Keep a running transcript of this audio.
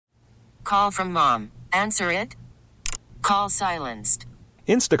call from mom. Answer it. Call silenced.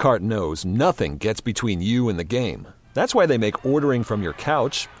 Instacart knows nothing gets between you and the game. That's why they make ordering from your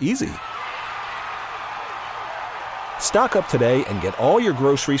couch easy. Stock up today and get all your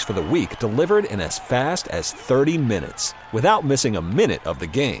groceries for the week delivered in as fast as 30 minutes without missing a minute of the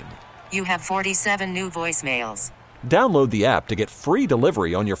game. You have 47 new voicemails. Download the app to get free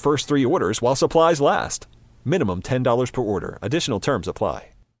delivery on your first 3 orders while supplies last. Minimum $10 per order. Additional terms apply.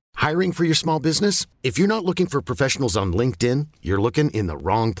 Hiring for your small business? If you're not looking for professionals on LinkedIn, you're looking in the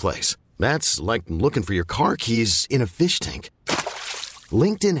wrong place. That's like looking for your car keys in a fish tank.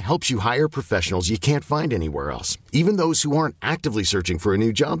 LinkedIn helps you hire professionals you can't find anywhere else, even those who aren't actively searching for a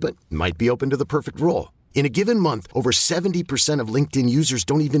new job but might be open to the perfect role. In a given month, over 70% of LinkedIn users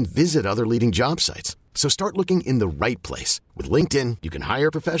don't even visit other leading job sites. So start looking in the right place. With LinkedIn, you can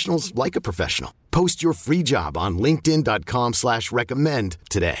hire professionals like a professional. Post your free job on linkedin.com/recommend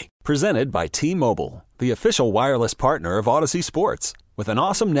today. Presented by T-Mobile, the official wireless partner of Odyssey Sports. With an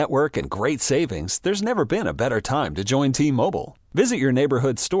awesome network and great savings, there's never been a better time to join T-Mobile. Visit your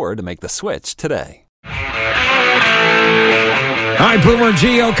neighborhood store to make the switch today. All right, Boomer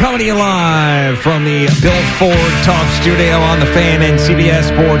Gio coming to you live from the Bill Ford Talk Studio on the Fan and CBS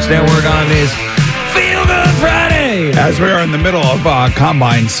Sports Network on this Feel Good Friday. As we are in the middle of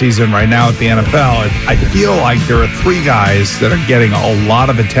combine season right now at the NFL, I feel like there are 3 guys that are getting a lot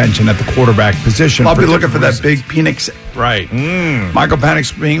of attention at the quarterback position. I'll be looking for that big Penix. Right. Michael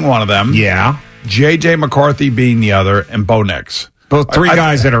Penix being one of them. Yeah. J.J. McCarthy being the other, and Bo Nix. Both 3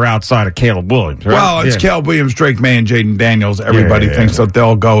 guys that are outside of Caleb Williams, right? Well, it's Caleb Williams, Drake Maye, and Jaden Daniels. Everybody thinks that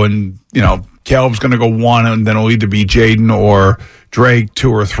they'll go and, Caleb's going to go 1, and then it'll either be Jaden or Drake 2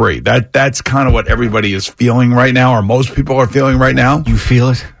 or 3. That's kind of what everybody is feeling right now, or most people are feeling right now. You feel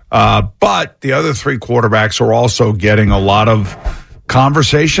it? But the other 3 quarterbacks are also getting a lot of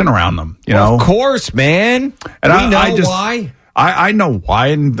conversation around them. Of course, man. And we know why. I know why,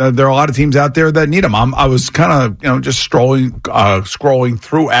 and there are a lot of teams out there that need him. I was kind of, just scrolling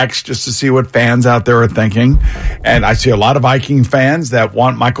through X just to see what fans out there are thinking, and I see a lot of Viking fans that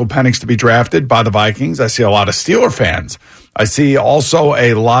want Michael Penix to be drafted by the Vikings. I see a lot of Steeler fans. I see also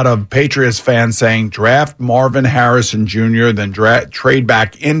a lot of Patriots fans saying draft Marvin Harrison Jr., then trade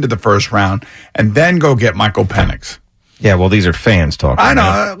back into the first round, and then go get Michael Penix. Yeah, well, these are fans talking. I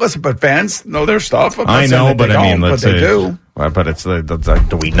know. Listen, but fans know their stuff. I know, but I mean, let's say they do. But it's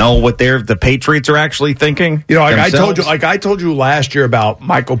do we know what the Patriots are actually thinking? I told you last year about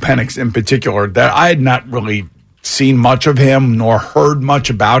Michael Penix in particular, that I had not really seen much of him nor heard much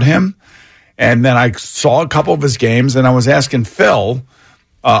about him, and then I saw a couple of his games, and I was asking Phil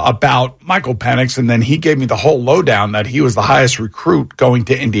about Michael Penix, and then he gave me the whole lowdown that he was the highest recruit going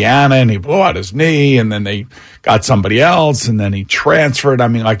to Indiana, and he blew out his knee, and then they got somebody else, and then he transferred. I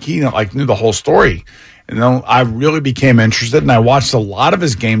mean, he knew the whole story. And then I really became interested, and I watched a lot of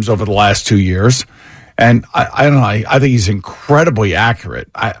his games over the last 2 years, and I don't know. I think he's incredibly accurate.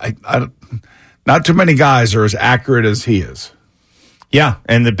 Not too many guys are as accurate as he is. Yeah,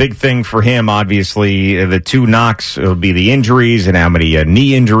 and the big thing for him, obviously, the 2 knocks will be the injuries and how many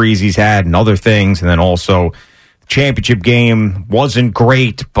knee injuries he's had and other things. And then also, championship game wasn't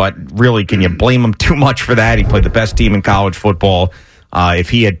great, but really, can you blame him too much for that? He played the best team in college football. If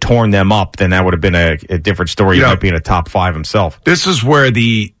he had torn them up, then that would have been a different story. He might be in a top 5 himself. This is where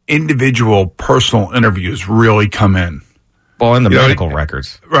the individual personal interviews really come in. Well, and the medical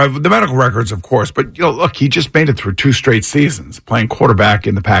records. Right, the medical records, of course. But, look, he just made it through 2 straight seasons playing quarterback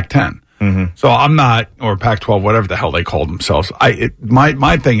in the Pac-10. Mm-hmm. So I'm not, or Pac-12, whatever the hell they called themselves.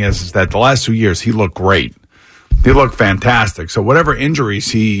 My thing is that the last 2 years, he looked great. He looked fantastic. So whatever injuries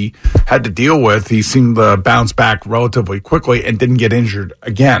he had to deal with, he seemed to bounce back relatively quickly and didn't get injured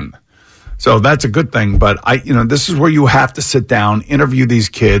again. So that's a good thing. But this is where you have to sit down, interview these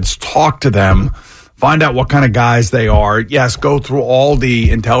kids, talk to them, find out what kind of guys they are. Yes, go through all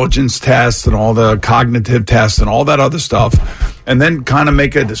the intelligence tests and all the cognitive tests and all that other stuff, and then kind of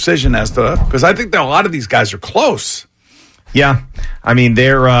make a decision as to, because I think that a lot of these guys are close. Yeah. I mean,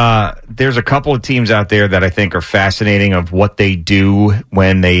 there's a couple of teams out there that I think are fascinating of what they do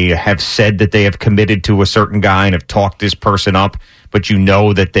when they have said that they have committed to a certain guy and have talked this person up, but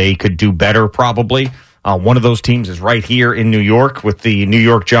that they could do better probably. One of those teams is right here in New York with the New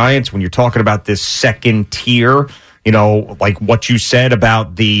York Giants. When you're talking about this second tier, like what you said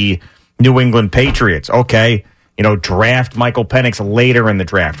about the New England Patriots. Okay, draft Michael Penix later in the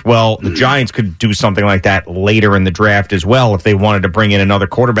draft. Well, the Giants could do something like that later in the draft as well if they wanted to bring in another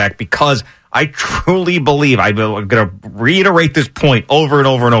quarterback, because I truly believe, I'm going to reiterate this point over and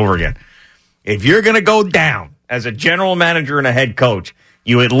over and over again. If you're going to go down as a general manager and a head coach,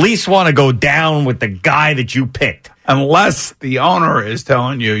 you at least want to go down with the guy that you picked. Unless the owner is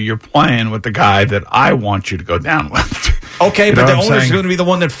telling you you're playing with the guy that I want you to go down with. Okay, you know, but the owner's going to be the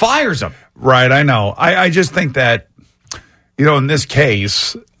one that fires him. Right, I know. I just think that, in this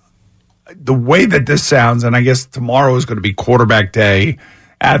case, the way that this sounds, and I guess tomorrow is going to be quarterback day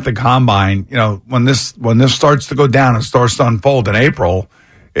at the combine, when this starts to go down and starts to unfold in April,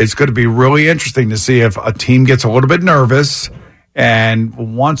 it's going to be really interesting to see if a team gets a little bit nervous and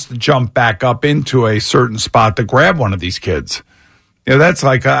wants to jump back up into a certain spot to grab one of these kids. That's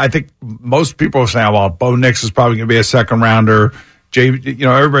like, I think most people are saying, well, Bo Nix is probably going to be a second rounder.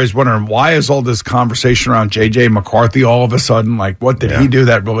 Everybody's wondering, why is all this conversation around J.J. McCarthy all of a sudden? Like, what did he do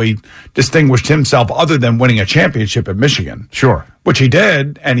that really distinguished himself other than winning a championship at Michigan? Sure. Which he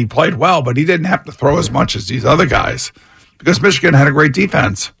did, and he played well, but he didn't have to throw as much as these other guys because Michigan had a great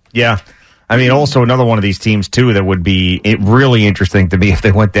defense. Yeah. I mean, also another one of these teams, too, that would be really interesting to me if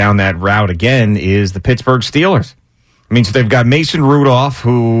they went down that route again is the Pittsburgh Steelers. I mean, so they've got Mason Rudolph,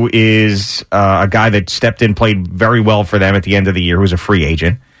 who is a guy that stepped in, played very well for them at the end of the year, who's a free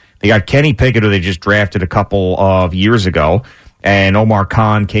agent. They got Kenny Pickett, who they just drafted a couple of years ago. And Omar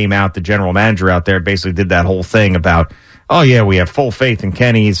Khan came out, the general manager out there, basically did that whole thing about, oh, yeah, we have full faith in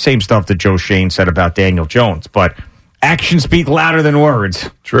Kenny. Same stuff that Joe Shane said about Daniel Jones. But actions speak louder than words.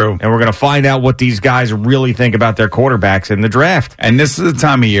 True. And we're going to find out what these guys really think about their quarterbacks in the draft. And this is the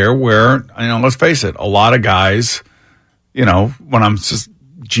time of year where, let's face it, a lot of guys, when I'm just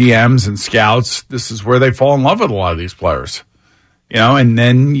GMs and scouts, this is where they fall in love with a lot of these players. And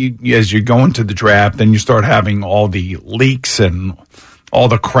then as you go into the draft, then you start having all the leaks and all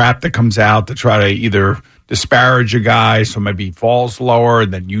the crap that comes out to try to either disparage a guy, so maybe he falls lower,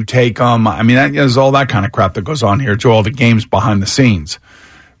 and then you take him. I mean, there's all that kind of crap that goes on here, to all the games behind the scenes.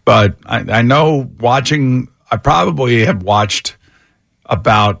 But I know I probably have watched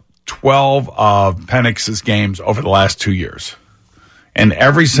about 12 of Penix's games over the last 2 years. And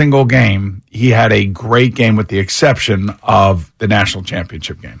every single game, he had a great game with the exception of the national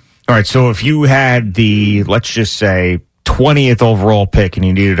championship game. All right, so if you had the, let's just say, 20th overall pick and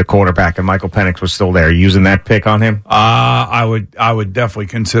you needed a quarterback and Michael Penix was still there, using that pick on him? I would definitely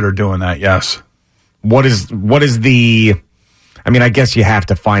consider doing that, yes. What is the, I mean, I guess you have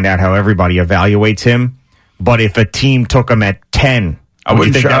to find out how everybody evaluates him, but if a team took him at 10, would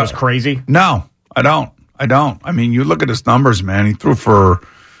you think that was crazy? No, I don't. I mean, you look at his numbers, man. He threw for,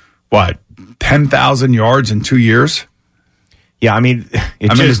 10,000 yards in 2 years? Yeah, I mean,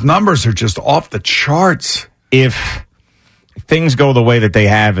 his numbers are just off the charts. If things go the way that they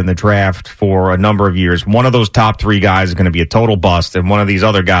have in the draft for a number of years, one of those top three guys is going to be a total bust, and one of these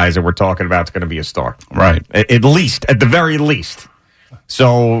other guys that we're talking about is going to be a star. Right. At the very least.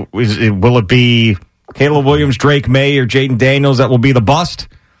 So will it be Caleb Williams, Drake Maye, or Jaden Daniels that will be the bust?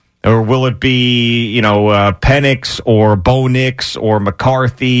 Or will it be, Penix or Bo Nix or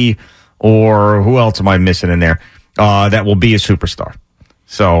McCarthy or who else am I missing in there that will be a superstar?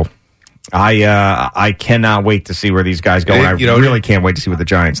 So I cannot wait to see where these guys go. And I really can't wait to see what the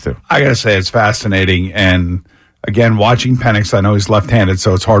Giants do. I got to say, it's fascinating. And again, watching Penix, I know he's left-handed,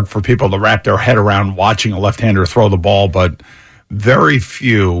 so it's hard for people to wrap their head around watching a left-hander throw the ball, but very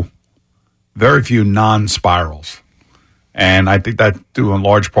few non-spirals. And I think that's due in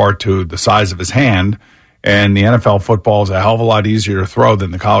large part to the size of his hand. And the NFL football is a hell of a lot easier to throw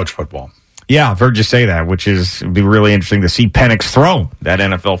than the college football. Yeah, I've heard you say that, which would be really interesting to see Penix throw that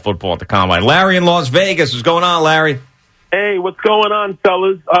NFL football at the Combine. Larry in Las Vegas. What's going on, Larry? Hey, what's going on,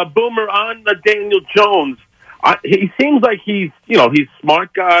 fellas? Boomer, on Daniel Jones. He seems like he's a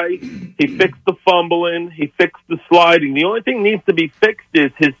smart guy. He fixed the fumbling. He fixed the sliding. The only thing needs to be fixed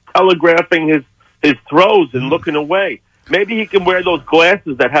is his telegraphing his throws and looking away. Maybe he can wear those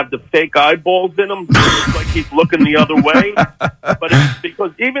glasses that have the fake eyeballs in them. It's like he's looking the other way. But it's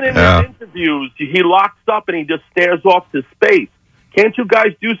because even in his interviews, he locks up and he just stares off to space. Can't you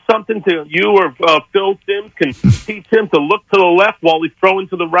guys do something to you or Phil Simms can teach him to look to the left while he's throwing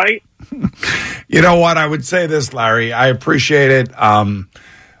to the right? You know what? I would say this, Larry. I appreciate it.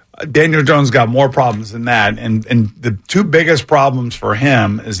 Daniel Jones got more problems than that. And the two biggest problems for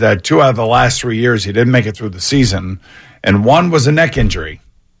him is that 2 out of the last 3 years, he didn't make it through the season. And one was a neck injury.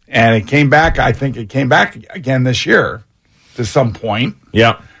 And it came back, I think it came back again this year to some point.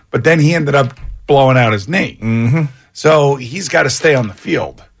 Yeah. But then he ended up blowing out his knee. Mm-hmm. So he's got to stay on the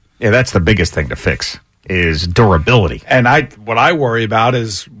field. Yeah, that's the biggest thing to fix is durability. And what I worry about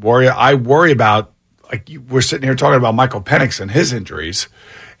is I worry about, like we're sitting here talking about Michael Penix and his injuries.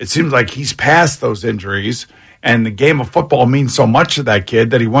 It seems like he's past those injuries, and the game of football means so much to that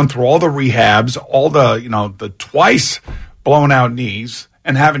kid that he went through all the rehabs, all the twice blown out knees,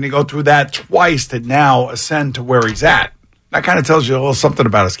 and having to go through that twice to now ascend to where he's at. That kind of tells you a little something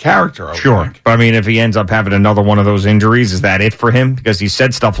about his character. I Sure. think. But I mean, if he ends up having another one of those injuries, is that it for him? Because he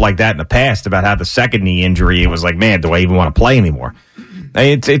said stuff like that in the past about how the second knee injury, it was like, man, do I even want to play anymore?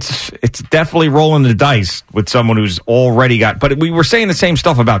 It's definitely rolling the dice with someone who's already got. But we were saying the same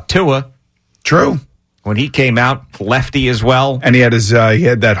stuff about Tua. True. When he came out, lefty as well. And he had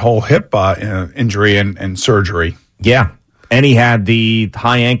that whole hip injury and surgery. Yeah. And he had the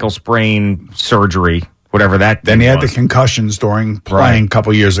high ankle sprain surgery, whatever that Then he had was. the concussions during playing a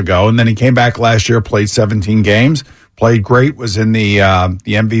couple years ago. And then he came back last year, played 17 games, played great, was in the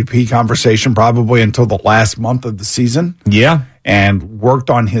MVP conversation probably until the last month of the season. Yeah. And worked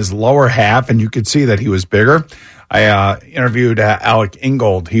on his lower half, and you could see that he was bigger. I interviewed Alec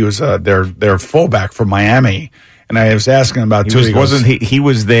Ingold. He was their fullback from Miami, and I was asking about Tua. He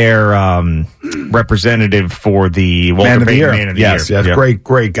was their representative for the Walter Man of the Payton Year. Man of the Yes, Year.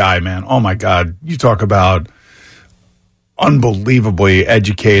 great guy, man. Oh my God, you talk about unbelievably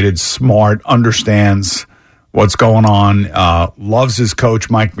educated, smart, understands what's going on, loves his coach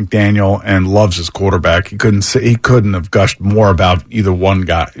Mike McDaniel, and loves his quarterback. He couldn't have gushed more about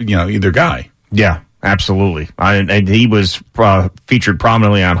either guy. Yeah, absolutely. And he was featured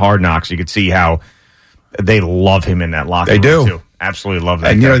prominently on Hard Knocks. You could see how they love him in that locker room. They do. Too. Absolutely love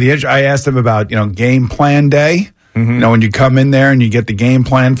that. And guy. I asked him about game plan day. Mm-hmm. When you come in there and you get the game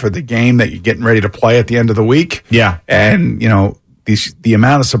plan for the game that you're getting ready to play at the end of the week. Yeah, and the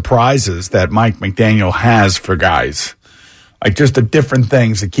amount of surprises that Mike McDaniel has for guys, like just the different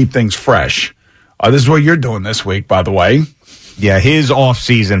things to keep things fresh. This is what you're doing this week, by the way. Yeah, his off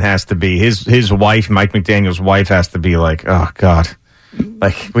season has to be his wife, Mike McDaniel's wife, has to be like, oh God,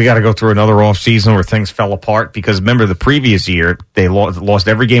 like we got to go through another off season where things fell apart. Because remember, the previous year they lost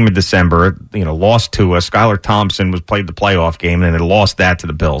every game in December. Lost to Skylar Thompson played the playoff game and they lost that to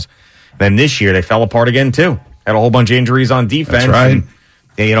the Bills. Then this year they fell apart again too. Had a whole bunch of injuries on defense. That's right. And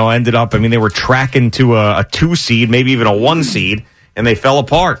they, ended up. I mean, they were tracking to a 2 seed, maybe even a 1 seed, and they fell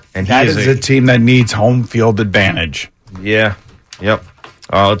apart. And that is a team that needs home field advantage. Yeah. Yep.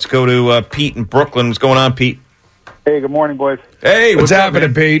 Let's go to Pete in Brooklyn. What's going on, Pete? Hey, good morning, boys. Hey, what's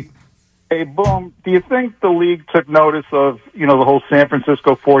happening, Pete? Hey, Boom, do you think the league took notice of, the whole San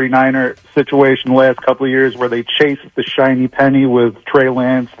Francisco 49er situation the last couple of years where they chased the shiny penny with Trey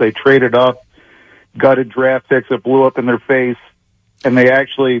Lance, they traded up, gutted draft picks that blew up in their face, and they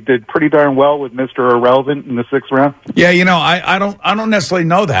actually did pretty darn well with Mr. Irrelevant in the 6th round? Yeah, I don't necessarily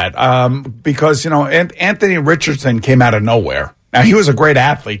know that because, Anthony Richardson came out of nowhere. Now, he was a great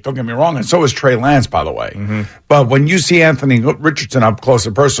athlete, don't get me wrong, and so was Trey Lance, by the way. Mm-hmm. But when you see Anthony Richardson up close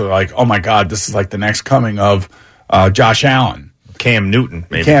and personal, like, oh, my God, this is like the next coming of Josh Allen. Cam Newton,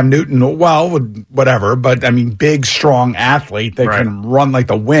 maybe. Cam Newton, well, whatever. But, big, strong athlete that can run like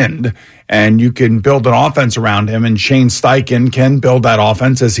the wind, and you can build an offense around him. And Shane Steichen can build that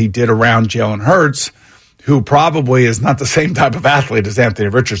offense as he did around Jalen Hurts, who probably is not the same type of athlete as Anthony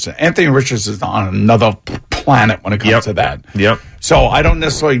Richardson. Anthony Richardson is on another planet when it comes to that. Yep. So I don't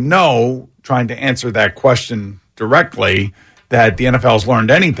necessarily know, trying to answer that question directly, that the NFL's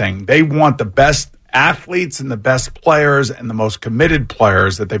learned anything. They want the best athletes and the best players and the most committed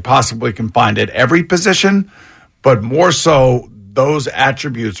players that they possibly can find at every position, but more so those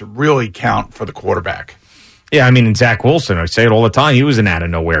attributes really count for the quarterback. Yeah, and Zach Wilson, I say it all the time, he was an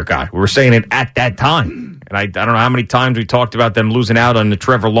out-of-nowhere guy. We were saying it at that time. And I don't know how many times we talked about them losing out on the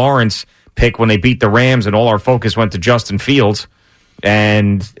Trevor Lawrence pick when they beat the Rams, and all our focus went to Justin Fields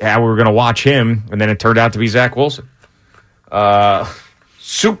and how we were going to watch him, and then it turned out to be Zach Wilson.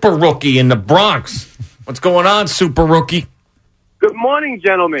 Super Rookie in the Bronx. What's going on, Super Rookie? Good morning,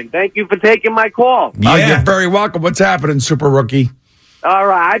 gentlemen. Thank you for taking my call. Yeah. You're very welcome. What's happening, Super Rookie? All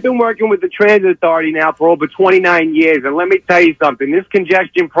right. I've been working with the Transit Authority now for over 29 years, and let me tell you something. This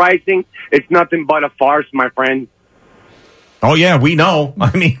congestion pricing, it's nothing but a farce, my friend. Oh, yeah, we know.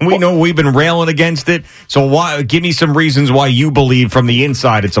 We know we've been railing against it. So give me some reasons why you believe from the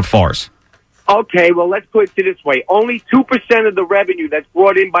inside it's a farce. Okay, well, let's put it this way. Only 2% of the revenue that's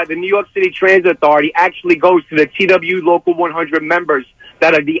brought in by the New York City Transit Authority actually goes to the TW Local 100 members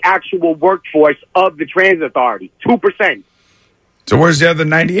that are the actual workforce of the Transit Authority. 2%. So where's the other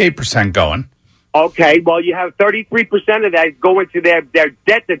 98% going? Okay, well, you have 33% of that going to their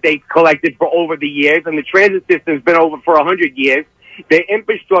debt that they collected for over the years, and the transit system's been over for 100 years. Their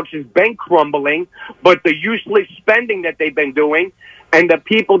infrastructure's been crumbling, but the useless spending that they've been doing, and the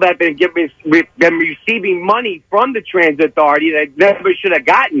people that have been receiving money from the Transit Authority that never should have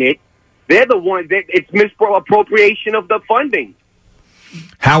gotten it, they're the ones that it's misappropriation of the funding.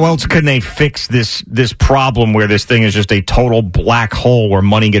 How else can they fix this problem where this thing is just a total black hole where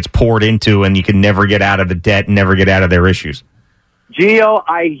money gets poured into and you can never get out of the debt, never get out of their issues? Gio,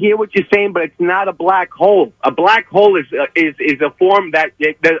 I hear what you're saying, but it's not a black hole. A black hole is a form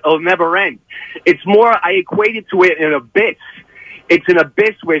that'll never end. It's more, I equate it to an abyss. It's an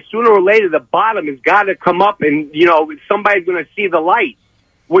abyss where sooner or later the bottom has got to come up and, somebody's going to see the light.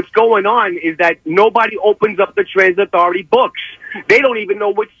 What's going on is that nobody opens up the Transit Authority books. They don't even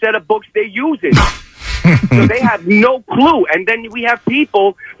know which set of books they're using. So they have no clue. And then we have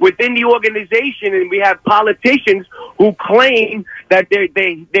people within the organization and we have politicians who claim that they're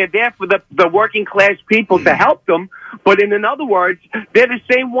there for the working class people to help them. But in other words, they're the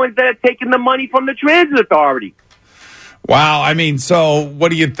same ones that are taking the money from the Transit Authority. Wow. I mean, so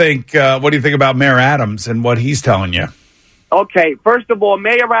what do you think? What do you think about Mayor Adams and what he's telling you? Okay, first of all,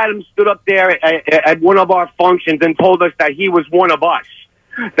 Mayor Adams stood up there at one of our functions and told us that he was one of us.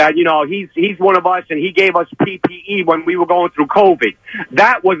 That, he's one of us and he gave us PPE when we were going through COVID.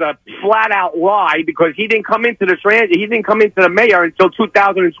 That was a flat out lie because he didn't come into the mayor until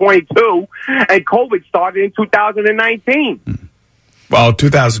 2022 and COVID started in 2019. Well,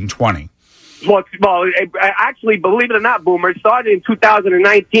 2020. Well, actually, believe it or not, Boomer, it started in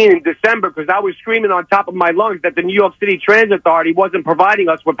 2019 in December because I was screaming on top of my lungs that the New York City Transit Authority wasn't providing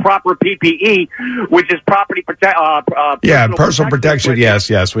us with proper PPE, which is personal protection.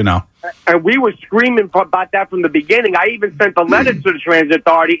 Yes, we know. And we were screaming about that from the beginning. I even sent a letter to the Transit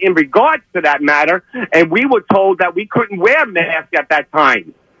Authority in regards to that matter, and we were told that we couldn't wear masks at that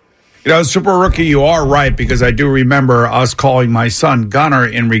time. Super Rookie, you are right, because I do remember us calling my son Gunner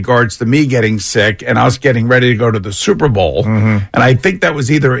in regards to me getting sick and us getting ready to go to the Super Bowl. Mm-hmm. And I think that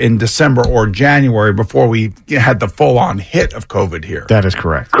was either in December or January before we had the full-on hit of COVID here. That is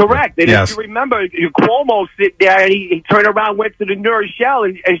correct. Correct. And yes. If you remember, Cuomo sit there and he turned around, went to the New Rochelle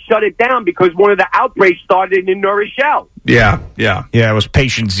and shut it down because one of the outbreaks started in New Rochelle. Yeah. It was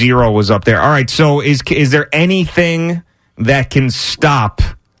patient zero was up there. All right, so is there anything that can stop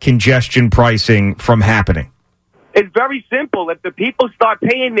congestion pricing from happening? It's very simple. If the people start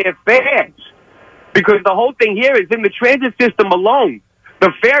paying their fares, because the whole thing here is in the transit system alone,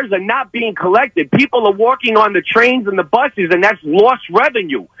 the fares are not being collected. People are walking on the trains and the buses, and that's lost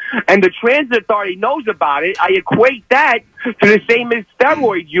revenue. And the Transit Authority knows about it. I equate that to the same as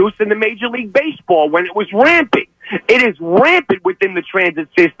steroid use in the Major League Baseball when it was rampant. It is rampant within the transit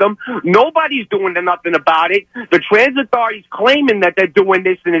system. Nobody's doing nothing about it. The Transit Authority's claiming that they're doing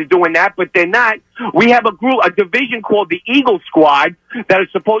this and they're doing that, but they're not. We have a division called the Eagle Squad that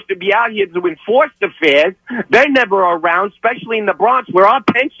is supposed to be out here to enforce the fares. They're never around, especially in the Bronx, where our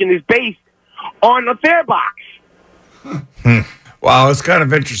pension is based on the fare box. Wow, it's kind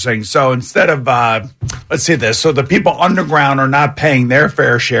of interesting. So instead of, let's see this, so the people underground are not paying their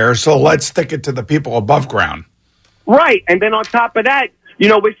fair share, so let's stick it to the people above ground. Right, and then on top of that,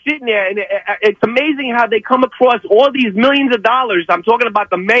 we're sitting there, and it's amazing how they come across all these millions of dollars. I'm talking about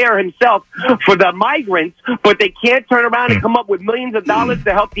the mayor himself for the migrants, but they can't turn around and come up with millions of dollars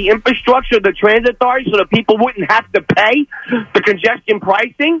to help the infrastructure of the Transit Authority so that people wouldn't have to pay the congestion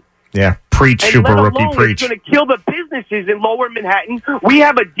pricing. Yeah, preach, and Super Rookie, preach. It's going to kill the businesses in Lower Manhattan. We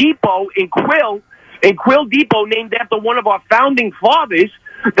have a depot in Quill Depot, named after one of our founding fathers,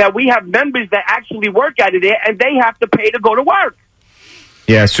 that we have members that actually work out of there, and they have to pay to go to work.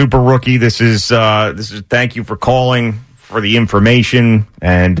 Yeah, Super Rookie, this is thank you for calling, for the information,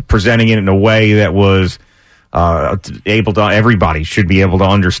 and presenting it in a way that was able to, everybody should be able to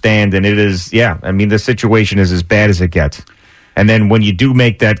understand. And it is, the situation is as bad as it gets. And then when you do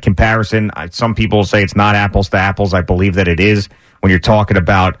make that comparison, some people say it's not apples to apples. I believe that it is. When you're talking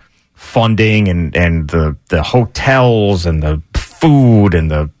about funding and the hotels and the food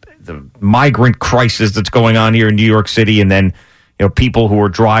and the migrant crisis that's going on here in New York City, and then people who are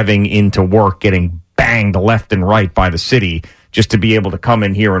driving into work getting banged left and right by the city just to be able to come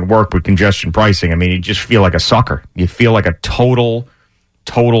in here and work with congestion pricing. I mean, you just feel like a sucker. You feel like a total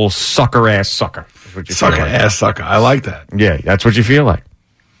sucker-ass sucker. Sucker-ass sucker. I like that. Yeah, that's what you feel like.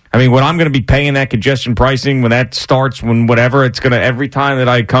 I mean, when I'm going to be paying that congestion pricing, when that starts, when whatever, it's going to, every time that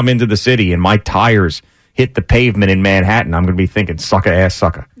I come into the city and my tires hit the pavement in Manhattan, I'm going to be thinking, sucker-ass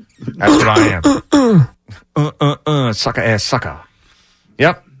sucker. That's what I am. Sucker-ass sucker.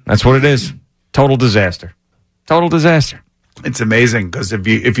 Yep, that's what it is. Total disaster. Total disaster. It's amazing because if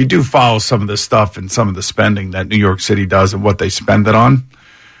you do follow some of the stuff and some of the spending that New York City does and what they spend it on,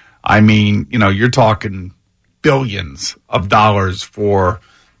 I mean, you're talking billions of dollars for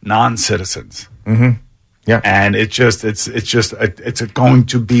non-citizens. Mm-hmm. Yeah, and it's going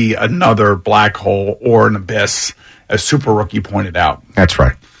to be another black hole or an abyss, a super rookie pointed out. That's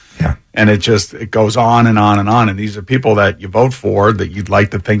right. Yeah. And it goes on and on and on. And these are people that you vote for that you'd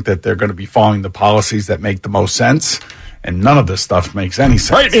like to think that they're going to be following the policies that make the most sense. And none of this stuff makes any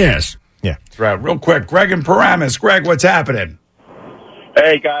sense. Right, yes. Yeah. That's right. Real quick, Greg in Paramus. Greg, what's happening?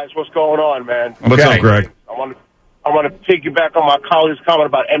 Hey, guys, what's going on, man? What's up, Greg? I want to piggyback on my colleague's comment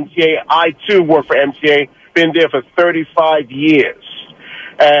about MTA. I, too, work for MTA. Been there for 35 years.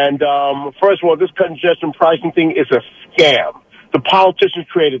 And first of all, this congestion pricing thing is a scam. The politicians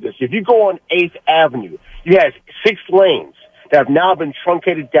created this. If you go on 8th Avenue, you have 6 lanes that have now been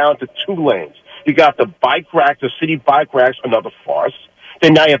truncated down to 2 lanes. You got the bike racks, the city bike racks, another farce.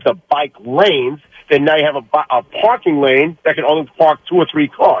 Then now you have the bike lanes. Then now you have a parking lane that can only park 2 or 3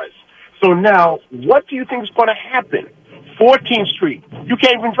 cars. So now, what do you think is going to happen? 14th Street. You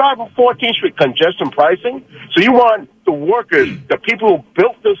can't even drive on 14th Street. Congestion pricing. So you want the workers, the people who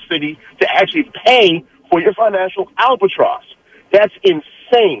built this city, to actually pay for your financial albatross. That's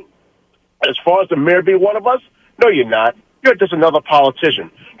insane. As far as the mayor being one of us, no, you're not. You're just another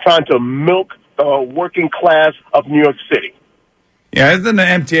politician trying to milk the working class of New York City. Yeah, isn't the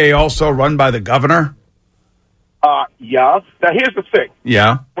MTA also run by the governor? Yeah. Now, here's the thing.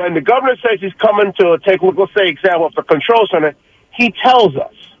 Yeah. When the governor says he's coming to take a look, let's say, example of the control center, he tells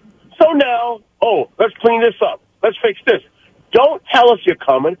us. So now, let's clean this up. Let's fix this. Don't tell us you're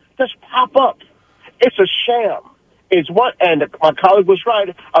coming. Just pop up. It's a sham. And my colleague was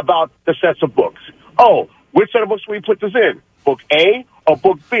right about the sets of books. Which set of books do we put this in? Book A or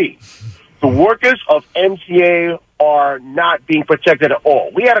Book B? The workers of MTA are not being protected at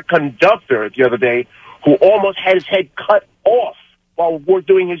all. We had a conductor the other day who almost had his head cut off while we're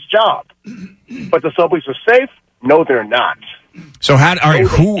doing his job. But the subways are safe? No, they're not. So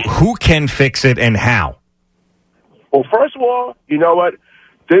who can fix it and how? Well, first of all, you know what?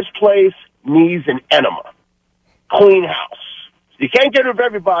 This place needs an enema. Clean house. You can't get rid of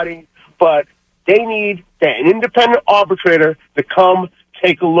everybody, but they need an independent arbitrator to come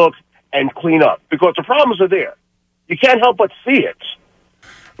take a look and clean up because the problems are there. You can't help but see it.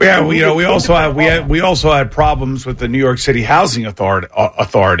 Yeah, we also had problems with the New York City Housing Authority.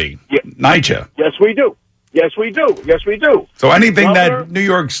 NYCHA. Yes, we do. Yes, we do. So anything that New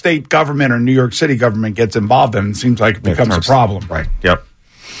York State government or New York City government gets involved in, it seems like it becomes a problem. Right. Yep.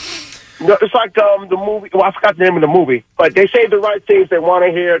 No, it's like the movie. Well, I forgot the name of the movie, but they say the right things they want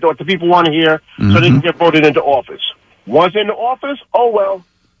to hear, what the people want to hear, so they can get voted into office. Once in the office, oh well.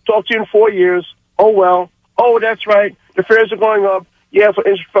 Talk to you in 4 years. Oh well. Oh, that's right. The fares are going up. Yeah, for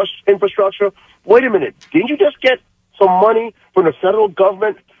infrastructure. Wait a minute. Didn't you just get some money from the federal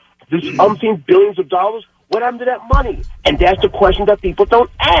government? This umpteen billions of dollars. What happened to that money? And that's the question that people don't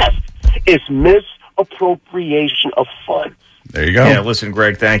ask. It's misappropriation of funds. There you go. Yeah, listen,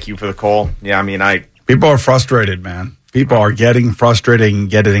 Greg, thank you for the call. Yeah, I mean, people are frustrated, man. People are getting frustrated and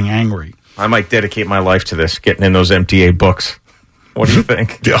getting angry. I might dedicate my life to this, getting in those MTA books. What do you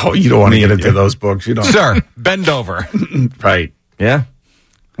think? Oh, you don't want to get into those books. You don't. Sir, bend over. Right. Yeah.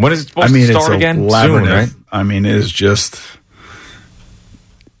 When is it supposed to start again? Soon, right? I mean, it is just...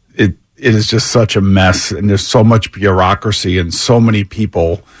 It is just such a mess, and there's so much bureaucracy and so many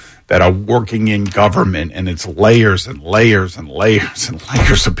people that are working in government, and it's layers and layers and layers and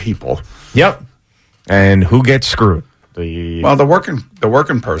layers of people. Yep. And who gets screwed? The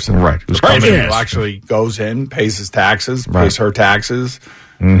working person, right? Who actually goes in, pays his taxes, pays her taxes.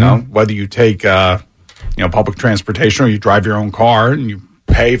 You know, whether you take public transportation or you drive your own car and you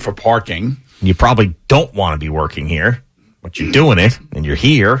pay for parking. You probably don't want to be working here, but you're doing it and you're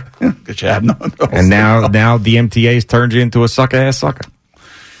here. Because you have no. And now the MTA's turned you into a sucker-ass sucker.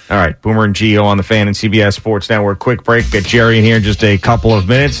 All right, Boomer and Gio on the Fan and CBS Sports Network. Quick break. Get Jerry in here in just a couple of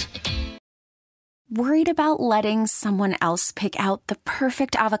minutes. Worried about letting someone else pick out the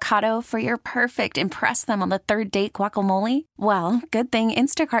perfect avocado for your perfect impress them on the third date guacamole? Well, good thing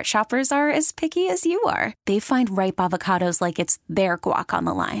Instacart shoppers are as picky as you are. They find ripe avocados like it's their guac on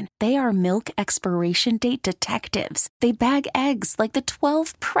the line. They are milk expiration date detectives. They bag eggs like the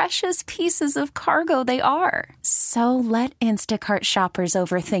 12 precious pieces of cargo they are. So let Instacart shoppers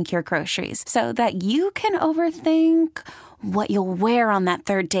overthink your groceries so that you can overthink what you'll wear on that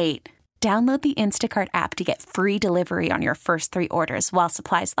third date. Download the Instacart app to get free delivery on your first 3 orders while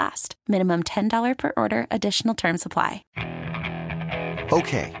supplies last. Minimum $10 per order. Additional terms apply.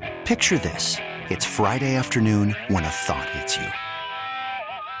 Okay, picture this. It's Friday afternoon when a thought hits you.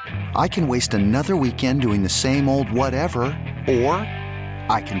 I can waste another weekend doing the same old whatever, or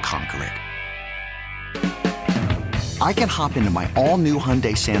I can conquer it. I can hop into my all-new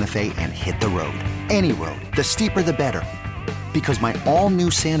Hyundai Santa Fe and hit the road. Any road. The steeper, the better. Because my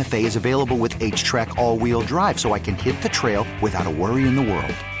all-new Santa Fe is available with H-Track all-wheel drive, so I can hit the trail without a worry in the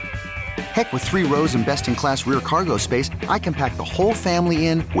world. Heck, with 3 rows and best-in-class rear cargo space, I can pack the whole family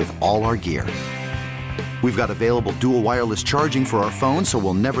in with all our gear. We've got available dual wireless charging for our phones, so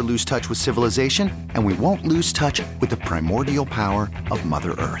we'll never lose touch with civilization, and we won't lose touch with the primordial power of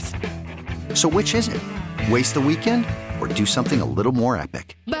Mother Earth. So which is it? Waste the weekend or do something a little more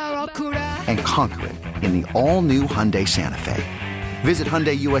epic? And conquer it in the all-new Hyundai Santa Fe. Visit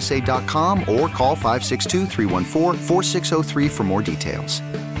HyundaiUSA.com or call 562-314-4603 for more details.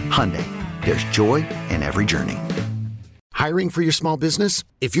 Hyundai, there's joy in every journey. Hiring for your small business?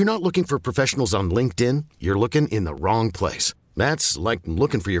 If you're not looking for professionals on LinkedIn, you're looking in the wrong place. That's like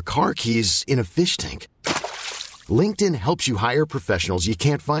looking for your car keys in a fish tank. LinkedIn helps you hire professionals you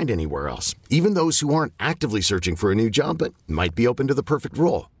can't find anywhere else, even those who aren't actively searching for a new job but might be open to the perfect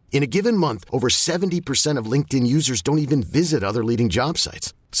role. In a given month, over 70% of LinkedIn users don't even visit other leading job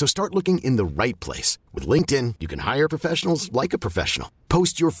sites. So start looking in the right place. With LinkedIn, you can hire professionals like a professional.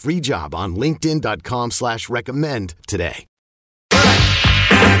 Post your free job on linkedin.com/recommend today.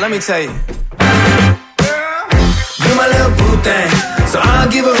 Let me tell you. You my little boo thing, so I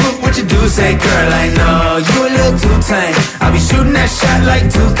don't give a hoot what you do. Say, girl, I know you a little too tame. I'll be shooting that shot like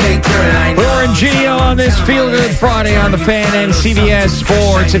 2K, girl, I know. We're in Gio on this Feel Good Friday on the Fan and CBS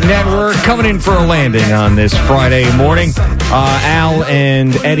Sports Network, coming in for a landing on this Friday morning. Al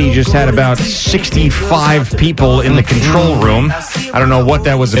and Eddie just had about 65 people in the control room. I don't know what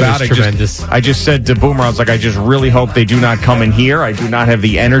that was about. Tremendous. I just said to Boomer, I was like, I just really hope they do not come in here. I do not have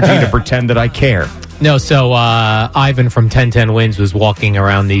the energy to pretend that I care. No, so Ivan from 1010 Wins was walking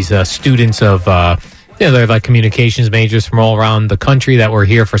around these students of, they're like communications majors from all around the country that were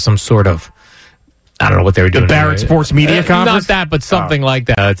here for some sort of, I don't know what they were doing. The Barrett Sports Media Conference? Not that, but something like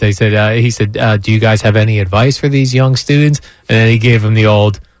that. They said, he said, do you guys have any advice for these young students? And then he gave them the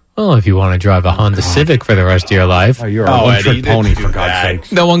old, well, if you want to drive a Honda Civic for the rest of your life. Oh, you're a one-trick pony, for God's sake.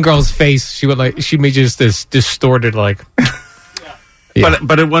 The one girl's face, she made just this distorted, like... Yeah.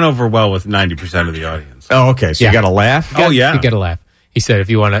 But it went over well with 90% of the audience. Oh, okay. So you got a laugh? Oh, yeah. You get a laugh. He said, if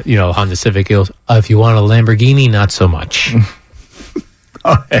you want to, Honda Civic, if you want a Lamborghini, not so much.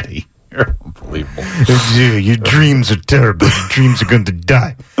 Oh, Eddie, you're unbelievable. Your dreams are terrible. Your dreams are going to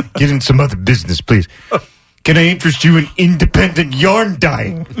die. Get in some other business, please. Can I interest you in independent yarn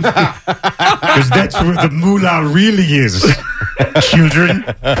dyeing? Because that's where the moolah really is, children.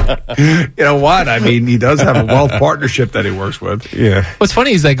 You know what? I mean, he does have a wealth partnership that he works with. Yeah. What's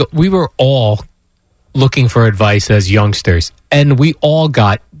funny is, like, we were all looking for advice as youngsters, and we all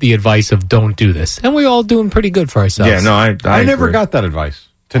got the advice of don't do this. And we all doing pretty good for ourselves. Yeah, no, I never agree. got that advice.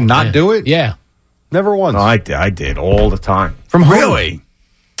 To not do it? Yeah. Never once. No, I did all the time. From who? Really?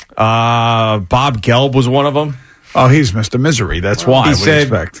 Bob Gelb was one of them. Oh, he's Mr. Misery. That's why. He said,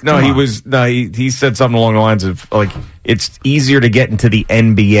 he said something along the lines of, like, it's easier to get into the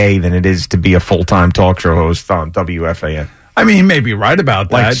NBA than it is to be a full-time talk show host on WFAN. I mean, he may be right about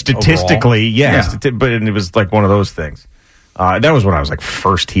that. Like, statistically, overall. but it was like one of those things. That was when I was like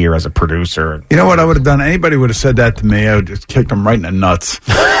first here as a producer. You know what I would have done? Anybody would have said that to me, I would just kick them right in the nuts.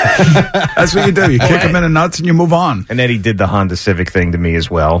 That's what you do. You kick them in the nuts and you move on. And Eddie did the Honda Civic thing to me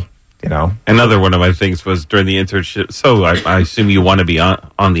as well. You know, another one of my things was during the internship. So I assume you want to be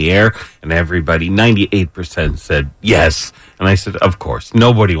on the air, and everybody, 98% said yes. And I said, of course,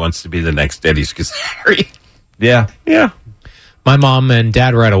 nobody wants to be the next Eddie Scazzeri. Yeah. My mom and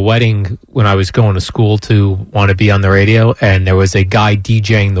dad were at a wedding when I was going to school to want to be on the radio, and there was a guy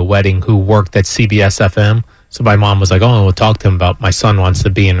DJing the wedding who worked at CBS FM. So my mom was like, oh, we'll talk to him about my son wants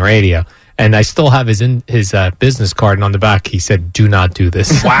to be in radio. And I still have his business card, and on the back he said, do not do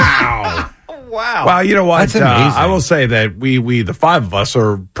this. Wow. Wow. Well, you know what? That's amazing. I will say that we, the five of us,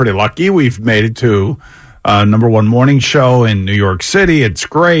 are pretty lucky. We've made it to #1 morning show in New York City. It's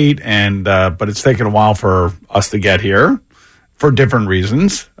great, and but it's taken a while for us to get here for different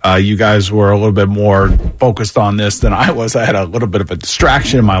reasons. You guys were a little bit more focused on this than I was. I had a little bit of a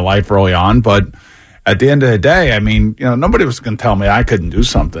distraction in my life early on, but at the end of the day, I mean, nobody was going to tell me I couldn't do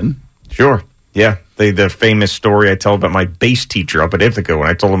something. Sure. Yeah. The famous story I tell about my bass teacher up at Ithaca when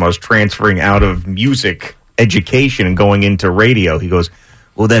I told him I was transferring out of music education and going into radio. He goes,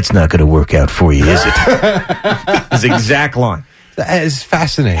 well, that's not going to work out for you, is it? His exact line. That is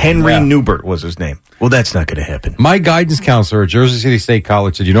fascinating. Henry Newbert was his name. Well, that's not going to happen. My guidance counselor at Jersey City State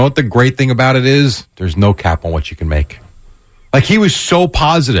College said, you know what the great thing about it is? There's no cap on what you can make. Like, he was so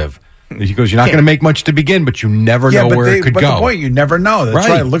positive. He goes, you're not going to make much to begin, but you never know where it could go. But the point, you never know. That's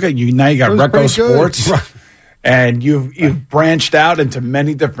right. Look at you. Now you got Recco Sports. And you've branched out into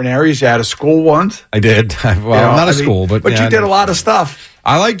many different areas. You had a school once. I did. Not a school, but you did a lot of stuff.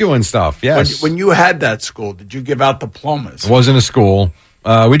 I like doing stuff. Yes. When you had that school, did you give out diplomas? It wasn't a school.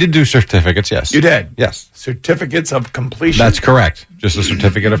 We did do certificates, yes. You did? Yes. Certificates of completion? That's correct. Just a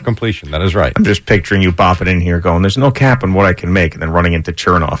certificate of completion. That is right. I'm just picturing you bopping in here going, there's no cap on what I can make, and then running into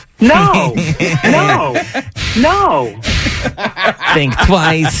Chernoff. No. No. Think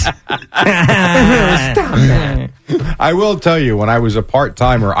twice. I will tell you, when I was a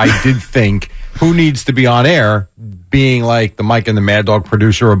part-timer, I did think, who needs to be on air, being like the Mike and the Mad Dog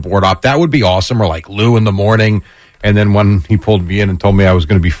producer or board op? That would be awesome. Or like Lou in the morning. And then when he pulled me in and told me I was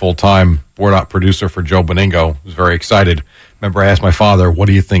going to be full-time board op producer for Joe Beningo, I was very excited. Remember, I asked my father, what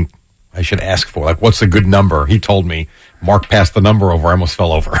do you think I should ask for? Like, what's a good number? He told me. Mark passed the number over. I almost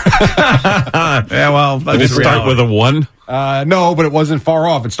fell over. Yeah, well, did it start with a 1? No, but it wasn't far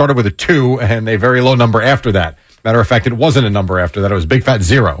off. It started with a 2 and a very low number after that. Matter of fact, it wasn't a number after that. It was big fat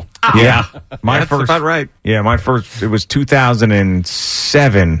 0. Yeah. That's about right. Yeah, my first, it was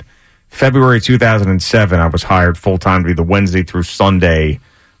 2007. February 2007, I was hired full-time to be the Wednesday through Sunday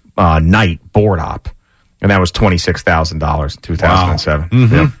night board op. And that was $26,000 in 2007. Wow.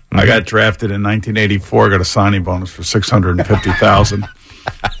 Mm-hmm. Yep. I got drafted in 1984. Got a signing bonus for $650,000.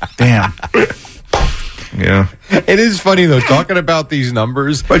 Damn. Yeah. It is funny, though, talking about these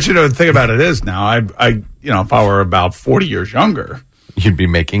numbers. But, the thing about it is now, I if I were about 40 years younger, you'd be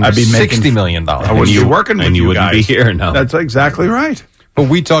making $60 million. I wouldn't be working with you wouldn't guys. be here now. That's exactly right. But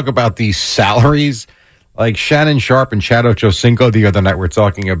we talk about these salaries. Like Shannon Sharp and Chad Ochocinco the other night were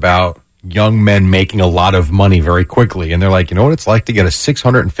talking about young men making a lot of money very quickly. And they're like, you know what it's like to get a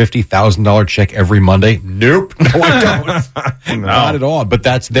 $650,000 check every Monday? Nope. No, I don't. Not at all. But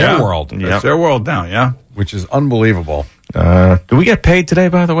that's their world. That's their world now, yeah. Which is unbelievable. Do we get paid today,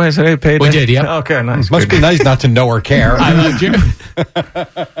 by the way? Is it paid? We did, yeah. Okay, nice. Must be nice not to know or care. I love you.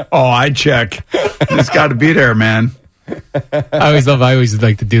 Oh, I check. It's got to be there, man. I always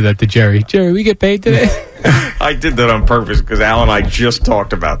like to do that to Jerry. Jerry, we get paid today? I did that on purpose because Al and I just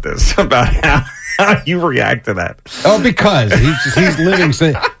talked about this, about how you react to that. Oh, because he's living.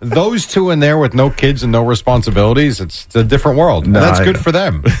 Those two in there with no kids and no responsibilities, it's a different world. No, that's good for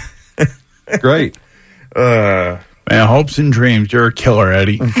them. Great. Man, hopes and dreams. You're a killer,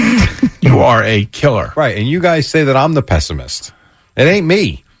 Eddie. You are a killer. Right, and you guys say that I'm the pessimist. It ain't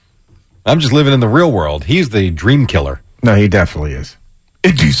me. I'm just living in the real world. He's the dream killer. No, he definitely is.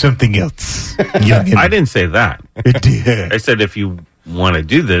 Do something else. I didn't say that. Yeah. I said if you want to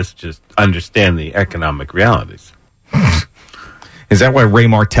do this, just understand the economic realities. Is that why Ray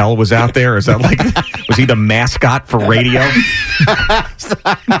Martell was out there? Is that was he the mascot for radio?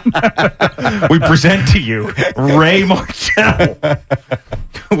 We present to you Ray Martell,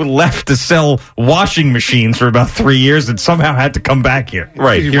 who left to sell washing machines for about 3 years and somehow had to come back here.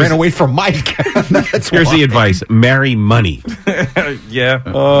 Right. He ran away from Mike. Here's the advice. Marry money. Yeah.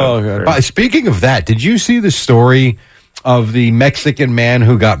 Oh, God. Speaking of that, did you see the story of the Mexican man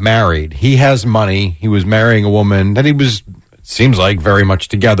who got married? He has money. He was marrying a woman that he was, seems like, very much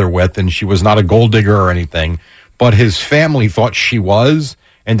together with, and she was not a gold digger or anything, but his family thought she was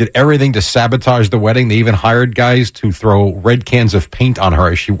and did everything to sabotage the wedding. They even hired guys to throw red cans of paint on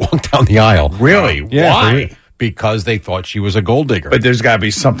her as she walked down the aisle. Really? Yeah, Why? Because they thought she was a gold digger. But there's got to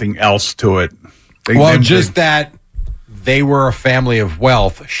be something else to it. That they were a family of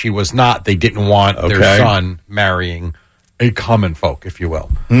wealth. She was not. They didn't want their son marrying a common folk, if you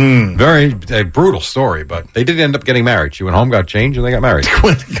will. Very brutal story, but they did end up getting married. She went home, got changed, and they got married. They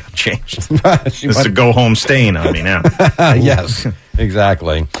got changed. This is a go-home stain on me now. Yes,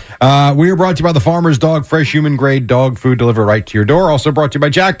 exactly. We are brought to you by the Farmer's Dog, fresh human-grade dog food delivered right to your door. Also brought to you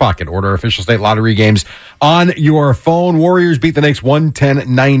by Jackpocket. Order official state lottery games on your phone. Warriors beat the Knicks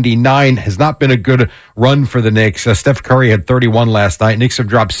 110-99. Has not been a good run for the Knicks. Steph Curry had 31 last night. Knicks have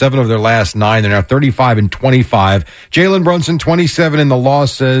dropped 7 of their last 9. They're now 35-25. Jalen Brunson, 27 in the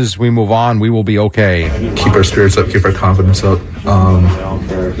loss, says we move on. We will be okay. Keep our spirits up, keep our confidence up.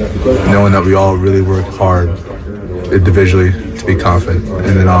 Knowing that we all really work hard individually to be confident,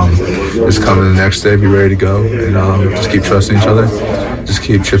 and then just come in the next day, be ready to go, and just keep trusting each other, just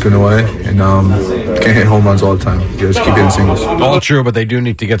keep chipping away, and can't hit home runs all the time. You just keep hitting singles. All true, but they do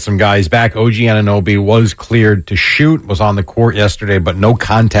need to get some guys back. OG Anunoby was cleared to shoot, was on the court yesterday, but no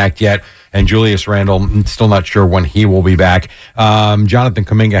contact yet. And Julius Randle, still not sure when he will be back. Jonathan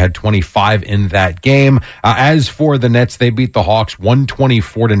Kuminga had 25 in that game. As for the Nets, they beat the Hawks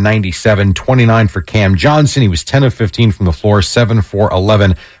 124-97, 29 for Cam Johnson. He was 10 of 15 from the floor, 7 for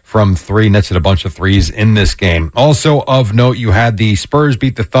 11 from 3. Nets hit a bunch of threes in this game. Also of note, you had the Spurs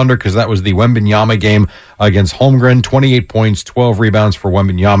beat the Thunder because that was the Wembanyama game against Holmgren. 28 points, 12 rebounds for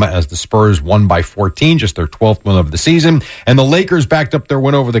Wembanyama as the Spurs won by 14, just their 12th win of the season. And the Lakers backed up their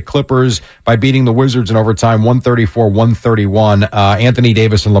win over the Clippers by beating the Wizards in overtime, 134-131. Anthony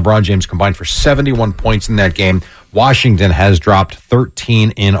Davis and LeBron James combined for 71 points in that game. Washington has dropped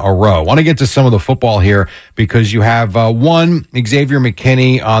 13 in a row. I want to get to some of the football here because you have one, Xavier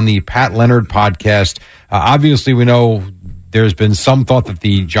McKinney on the Pat Leonard podcast. Obviously, we know there's been some thought that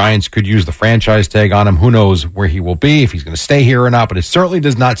the Giants could use the franchise tag on him. Who knows where he will be, if he's going to stay here or not, but it certainly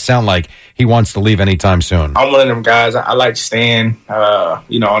does not sound like he wants to leave anytime soon. I'm one of them guys. I like staying,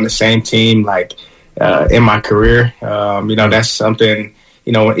 on the same team, in my career. That's something,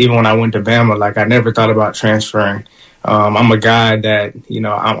 even when I went to Bama, I never thought about transferring. I'm a guy that,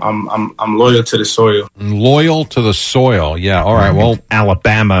 I'm loyal to the soil. Loyal to the soil. Yeah. All right. Well,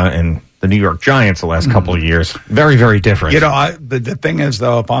 Alabama and the New York Giants the last couple of years. Very, very different. The thing is,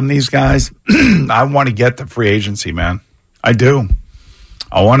 though, if I'm these guys, I want to get the free agency, man. I do.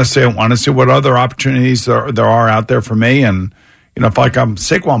 I want to see what other opportunities there are out there for me. And, if I'm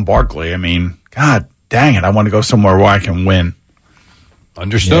Saquon Barkley, God dang it, I want to go somewhere where I can win.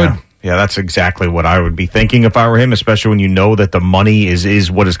 Understood. Yeah, that's exactly what I would be thinking if I were him, especially when you know that the money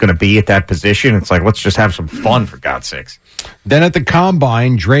is what it's going to be at that position. It's like, let's just have some fun, for God's sakes. Then at the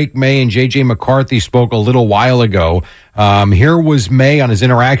Combine, Drake Maye and J.J. McCarthy spoke a little while ago. Here was Maye on his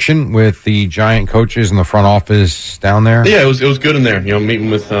interaction with the Giant coaches in the front office down there. Yeah, it was good in there. Meeting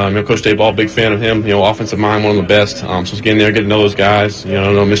with Coach Dave Ball, big fan of him. Offensive mind, one of the best. So it's getting there, getting to know those guys.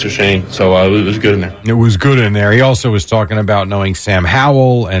 Know Mr. Shane. So it was good in there. It was good in there. He also was talking about knowing Sam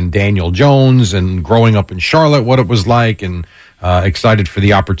Howell and Daniel Jones and growing up in Charlotte, what it was like, and excited for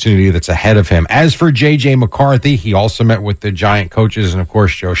the opportunity that's ahead of him. As for J.J. McCarthy, he also met with the Giant coaches and, of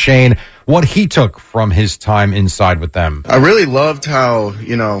course, Joe Shane, what he took from his time inside with them. I really loved how,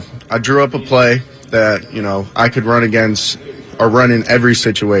 I drew up a play that, I could run against or run in every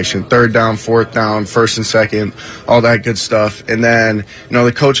situation, 3rd down, 4th down, 1st and 2nd, all that good stuff. And then,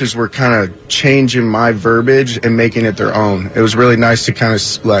 the coaches were kind of changing my verbiage and making it their own. It was really nice to kind of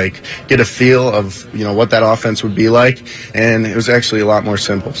get a feel of, what that offense would be like. And it was actually a lot more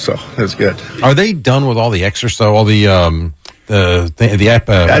simple. So it was good. Are they done with all the exercise, all the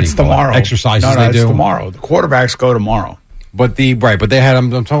that's tomorrow. Exercises no, they do? That's tomorrow. The quarterbacks go tomorrow. But they had.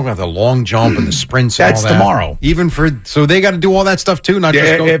 I'm talking about the long jump and the sprints. That's and all that. tomorrow. So they got to do all that stuff too. Not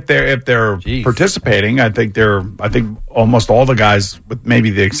just if they're participating. I think almost all the guys, with maybe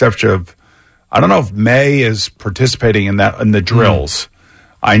the exception of, I don't know if May is participating in the drills.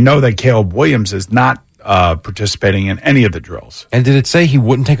 I know that Caleb Williams is not participating in any of the drills. And did it say he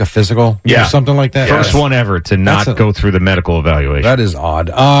wouldn't take a physical? Yeah. Or something like that? First one ever to not go through the medical evaluation. That is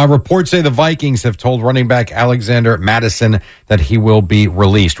odd. Reports say the Vikings have told running back Alexander Madison that he will be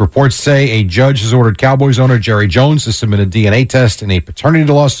released. Reports say a judge has ordered Cowboys owner Jerry Jones to submit a DNA test in a paternity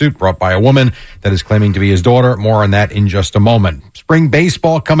lawsuit brought by a woman that is claiming to be his daughter. More on that in just a moment. Spring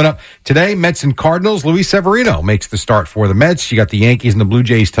baseball coming up today. Mets and Cardinals. Luis Severino makes the start for the Mets. You got the Yankees and the Blue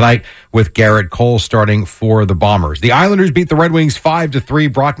Jays tonight with Garrett Cole starting for the Bombers. The Islanders beat the Red Wings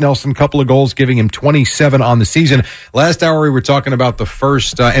 5-3. Brock Nelson, couple of goals, giving him 27 on the season. Last hour, we were talking about the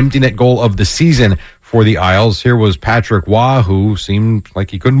first empty net goal of the season for the Isles. Here was Patrick Waugh, who seemed like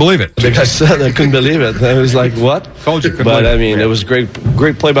he couldn't believe it. Like I said, I couldn't believe it. I was like, what? Told you. But it was great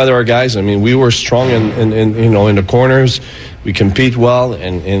play by our guys. We were strong in the corners. We compete well,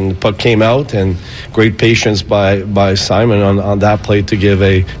 and the puck came out, and great patience by Simon on that play to give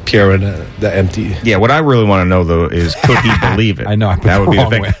a Pierre the empty. Yeah, what I really want to know, though, is could he believe it? I know. That would be the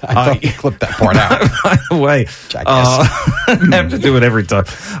thing. I thought you clipped that part out. By the way, I have to do it every time.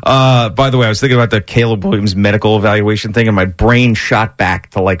 By the way, I was thinking about the Caleb Williams medical evaluation thing, and my brain shot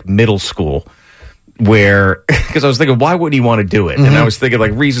back to middle school. Because I was thinking, why wouldn't he want to do it? Mm-hmm. And I was thinking,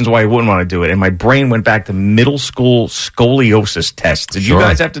 reasons why he wouldn't want to do it. And my brain went back to middle school scoliosis tests. Did you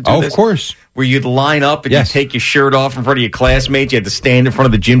guys have to do this? Of course. Where you'd line up and you'd take your shirt off in front of your classmates. You had to stand in front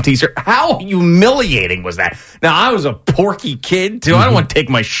of the gym teacher. How humiliating was that? Now, I was a porky kid, too. I don't want to take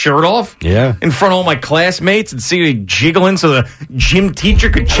my shirt off in front of all my classmates and see me jiggling so the gym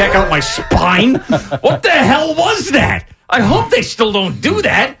teacher could check out my spine. What the hell was that? I hope they still don't do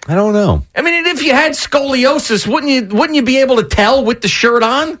that. I don't know. If you had scoliosis, wouldn't you be able to tell with the shirt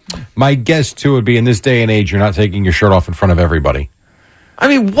on? My guess, too, would be in this day and age, you're not taking your shirt off in front of everybody.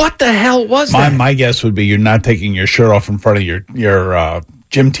 What the hell was that? My guess would be you're not taking your shirt off in front of your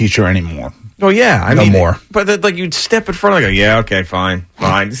gym teacher anymore. Oh, yeah. No more. But you'd step in front of it, okay, fine.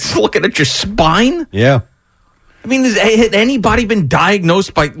 Just looking at your spine? Yeah. I mean, had anybody been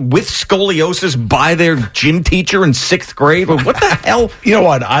diagnosed with scoliosis by their gym teacher in 6th grade? What the hell? You know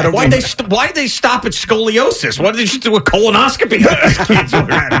what? I don't. Why'd they stop at scoliosis? Why did they just do a colonoscopy on these kids when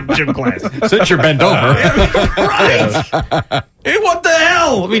they're in gym class? Since you're bent over. Right. Hey, what the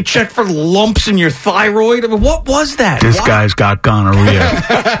hell? Let me check for lumps in your thyroid. I mean, what was that? This guy's got gonorrhea.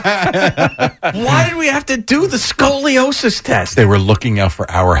 Why did we have to do the scoliosis test? They were looking out for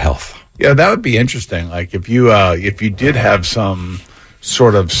our health. Yeah, that would be interesting. Like if you did have some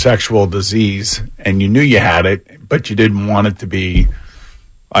sort of sexual disease and you knew you had it, but you didn't want it to be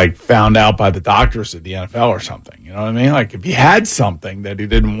like found out by the doctors at the NFL or something. You know what I mean? Like if you had something that he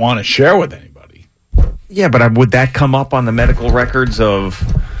didn't want to share with anybody. Yeah, but would that come up on the medical records of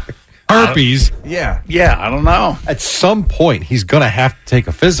herpes? Yeah, I don't know. At some point, he's going to have to take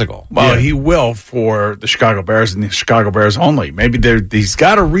a physical. Well, he will for the Chicago Bears and the Chicago Bears only. Maybe he's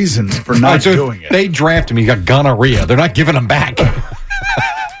got a reason for not doing it. They draft him. He got gonorrhea. They're not giving him back.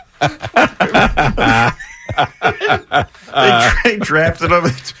 They drafted him,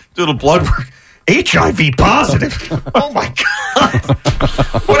 do the blood work. HIV positive. Oh my God.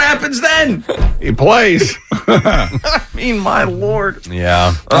 What happens then? He plays. I mean, my Lord.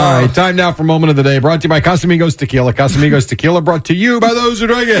 Yeah. All right. Time now for Moment of the Day. Brought to you by Casamigos Tequila. Casamigos Tequila brought to you by those who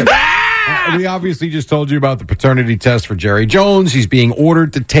drink it. We obviously just told you about the paternity test for Jerry Jones. He's being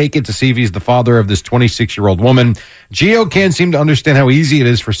ordered to take it to see if he's the father of this 26-year-old woman. Gio can't seem to understand how easy it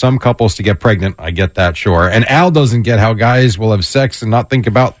is for some couples to get pregnant. I get that, sure. And Al doesn't get how guys will have sex and not think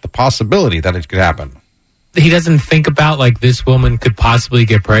about the possibility that it could happen. He doesn't think about, like, this woman could possibly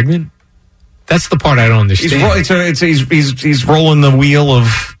get pregnant? That's the part I don't understand. He's rolling the wheel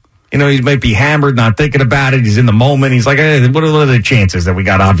of... You know, he might be hammered, not thinking about it. He's in the moment. He's like, hey, what are the chances that we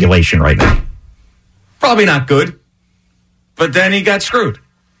got ovulation right now? Probably not good. But then he got screwed.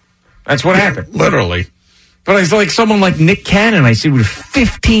 That's what happened. Literally. But it's like someone like Nick Cannon, I see, with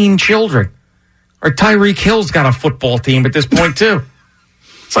 15 children. Or Tyreek Hill's got a football team at this point, too.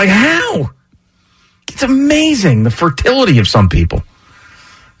 It's like, how? It's amazing, the fertility of some people.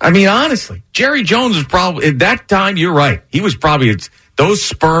 I mean, honestly, Jerry Jones was probably, at that time, you're right. He was probably... Those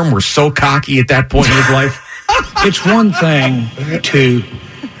sperm were so cocky at that point in his life. It's one thing to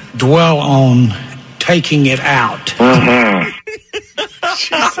dwell on taking it out.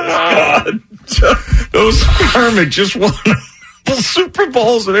 Jesus God. Those sperm had just won Super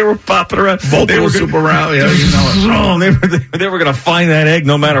Bowls and they were popping around. They were Super around. Yeah, you know it. They were going to find that egg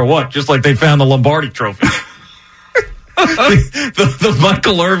no matter what, just like they found the Lombardi Trophy. the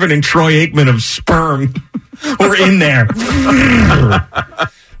Michael Irvin and Troy Aikman of sperm were in there.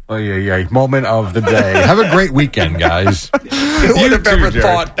 Oh, yeah. Moment of the day. Have a great weekend, guys. Who would have ever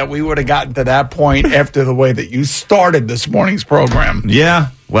thought that we would have gotten to that point after the way that you started this morning's program? Yeah.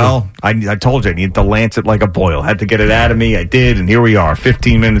 Well, I told you I needed to lance it like a boil. Had to get it out of me. I did, and here we are,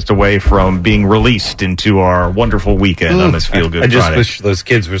 15 minutes away from being released into our wonderful weekend on this Feel Good I just Friday. wish those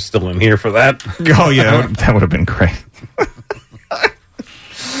kids were still in here for that. Oh, yeah, that would have been great.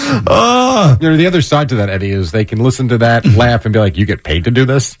 The other side to that, Eddie, is they can listen to that, laugh, and be like, you get paid to do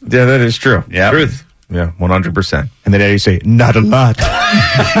this? Yeah, that is true. Yeah. Truth. Yeah, 100%. And then Eddie say, not a lot.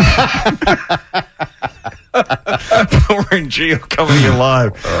 We're in Geo coming to you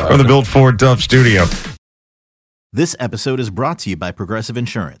live from the Built Ford Tough studio. This episode is brought to you by Progressive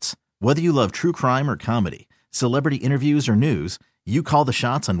Insurance. Whether you love true crime or comedy, celebrity interviews or news, you call the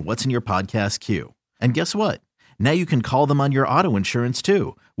shots on what's in your podcast queue. And guess what? Now you can call them on your auto insurance,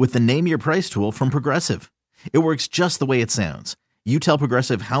 too, with the Name Your Price tool from Progressive. It works just the way it sounds. You tell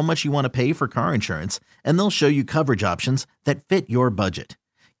Progressive how much you want to pay for car insurance, and they'll show you coverage options that fit your budget.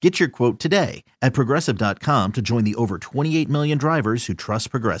 Get your quote today at Progressive.com to join the over 28 million drivers who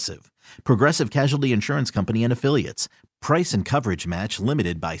trust Progressive. Progressive Casualty Insurance Company and Affiliates. Price and coverage match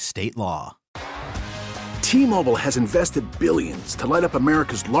limited by state law. T-Mobile has invested billions to light up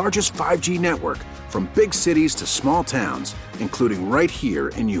America's largest 5G network, from big cities to small towns, including right here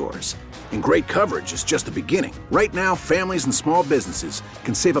in yours. And great coverage is just the beginning. Right now, families and small businesses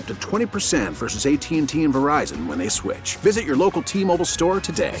can save up to 20% versus AT&T and Verizon when they switch. Visit your local T-Mobile store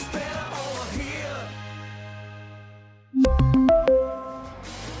today.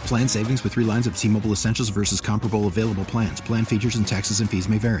 Plan savings with 3 lines of T-Mobile Essentials versus comparable available plans. Plan features and taxes and fees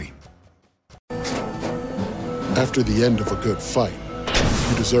may vary. After the end of a good fight,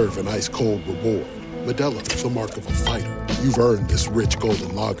 you deserve an ice-cold reward. Modelo is the mark of a fighter. You've earned this rich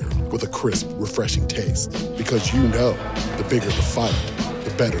golden lager with a crisp, refreshing taste. Because you know, the bigger the fight,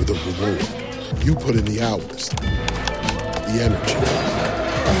 the better the reward. You put in the hours, the energy,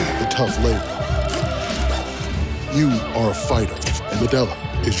 the tough labor. You are a fighter, and Modelo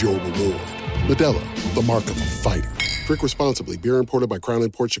is your reward. Modelo, the mark of a fighter. Drink responsibly. Beer imported by Crown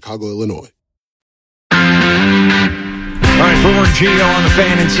Imports, Chicago, Illinois. All right, Boomer and Gio on the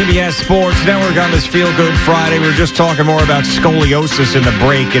Fan and CBS Sports Network on this Feel Good Friday. We were just talking more about scoliosis in the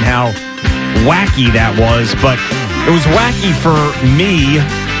break and how wacky that was, but it was wacky for me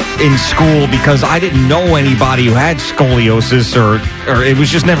in school because I didn't know anybody who had scoliosis or it was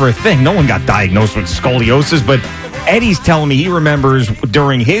just never a thing. No one got diagnosed with scoliosis, but Eddie's telling me he remembers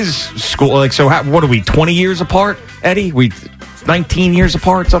during his school, like, so what are we, 20 years apart, Eddie? We 19 years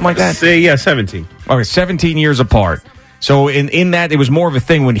apart, something like that? Yeah, 17. Okay, 17 years apart. So in that, it was more of a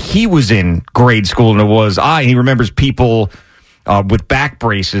thing when he was in grade school than it was he remembers people with back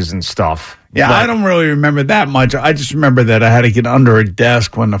braces and stuff. Yeah, I don't really remember that much. I just remember that I had to get under a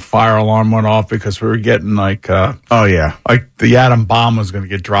desk when the fire alarm went off because we were getting like the atom bomb was going to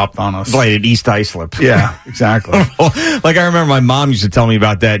get dropped on us. Like at East Islip. Yeah, exactly. Like I remember my mom used to tell me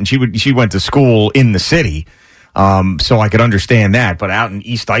about that, and she went to school in the city, so I could understand that. But out in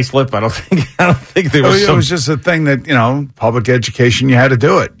East Islip, I don't think there was. It was just a thing that public education. You had to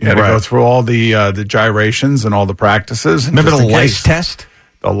do it. You had to go through all the gyrations and all the practices. Remember the lice test?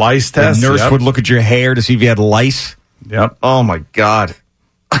 The lice test. The nurse would look at your hair to see if you had lice. Yep. Oh, my God.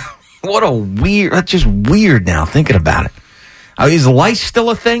 That's just weird now, thinking about it. Is lice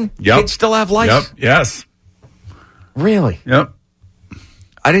still a thing? Yep. Kids still have lice? Yep. Yes. Really? Yep.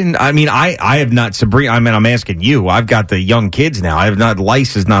 I have not, Sabrina, I'm asking you. I've got the young kids now.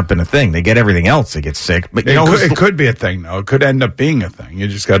 Lice has not been a thing. They get everything else. They get sick. But it could be a thing, though. It could end up being a thing. You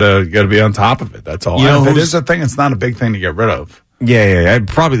just gotta be on top of it. That's all. If it is a thing, it's not a big thing to get rid of. Yeah.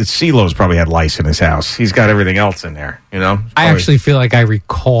 Probably the CeeLo's probably had lice in his house. He's got everything else in there, I actually feel like I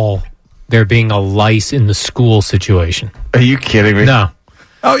recall there being a lice in the school situation. Are you kidding me? No.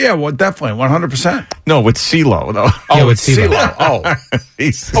 Oh, yeah, well, definitely, 100%. No, with CeeLo, though. Yeah, with CeeLo.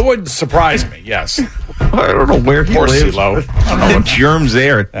 It wouldn't surprise me, yes. I don't know where he lives. CeeLo. I don't know what germs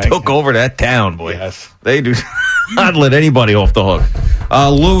there took over that town, boy. Yes. They do not let anybody off the hook.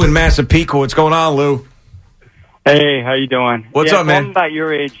 Lou in Massapequa, what's going on, Lou? Hey, how you doing? What's up, man? I'm about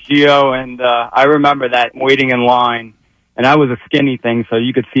your age, Gio, and I remember that waiting in line, and I was a skinny thing, so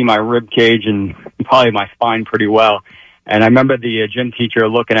you could see my rib cage and probably my spine pretty well. And I remember the gym teacher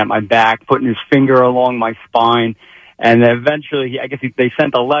looking at my back, putting his finger along my spine, and eventually, they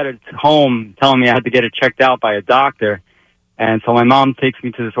sent a letter home telling me I had to get it checked out by a doctor. And so my mom takes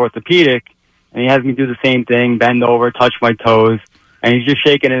me to this orthopedic, and he has me do the same thing, bend over, touch my toes. And he's just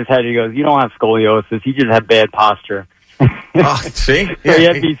shaking his head. He goes, "You don't have scoliosis. You just have bad posture." See?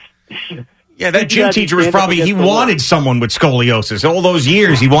 That gym teacher was he wanted someone with scoliosis. All those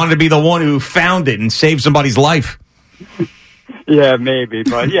years, he wanted to be the one who found it and saved somebody's life. Yeah, maybe.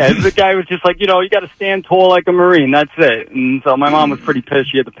 But, the guy was just like, you got to stand tall like a Marine. That's it. And so my mom was pretty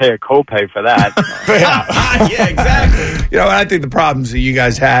pissed. She had to pay a copay for that. Yeah, exactly. I think the problems that you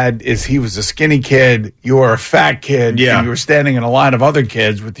guys had is he was a skinny kid, you were a fat kid, and you were standing in a line of other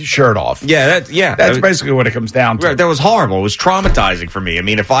kids with your shirt off. That's basically what it comes down to. Right, that was horrible. It was traumatizing for me. I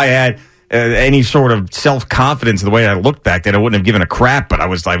mean, if I had any sort of self-confidence in the way I looked back then, I wouldn't have given a crap, but I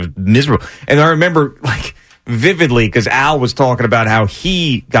was miserable. And I remember, vividly, because Al was talking about how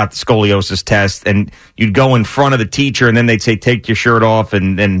he got the scoliosis test, and you'd go in front of the teacher, and then they'd say, take your shirt off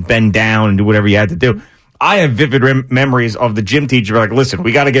and bend down and do whatever you had to do. I have vivid memories of the gym teacher like, listen,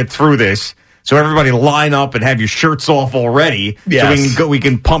 we got to get through this. So everybody line up and have your shirts off already. Yes. So we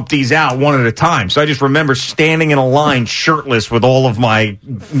can pump these out one at a time. So I just remember standing in a line shirtless with all of my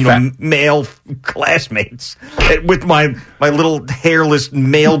male classmates with my little hairless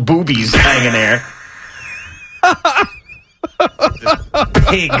male boobies hanging there.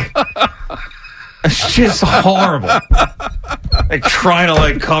 Pig. It's just horrible.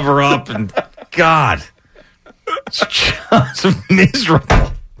 Trying to cover up, and God, it's just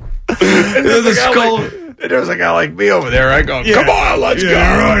miserable. There's a guy like me over there. I go, come on, let's go.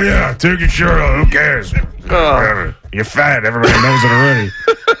 Right, yeah, take your shirt off. Who cares? You're fat. Everybody knows it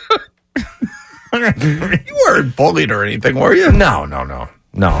already. You weren't bullied or anything, were you? No.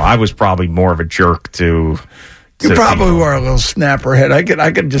 I was probably more of a jerk to. You probably were a little snapperhead.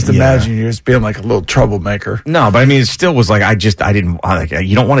 I could just imagine you just being like a little troublemaker. No, but I mean, it still was I didn't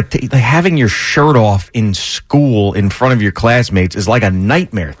you don't want to having your shirt off in school in front of your classmates is like a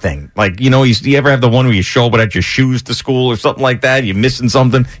nightmare thing. You ever have the one where you show up without your shoes to school or something like that? You're missing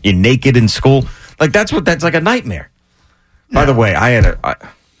something. You're naked in school. That's like a nightmare. Yeah. By the way, I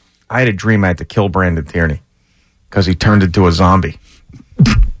had a dream I had to kill Brandon Tierney because he turned into a zombie.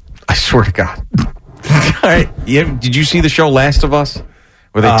 I swear to God. All right. Did you see the show Last of Us?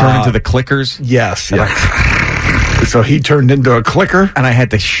 Where they turn into the clickers? Yes. So he turned into a clicker? And I had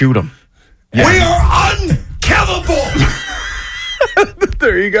to shoot him. Yeah. We are unkillable.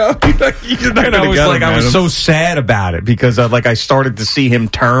 There you go. And I was so sad about it because I started to see him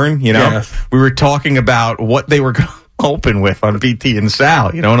turn. Yes. We were talking about what they were open with on BT and Sal.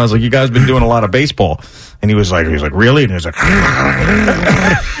 And I was like, you guys been doing a lot of baseball, and he was like, really? And he was like.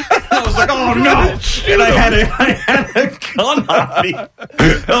 I was like, oh no! And I had a gun on me. And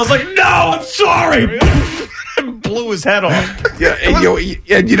I was like, no, I'm sorry. And blew his head off. Yeah,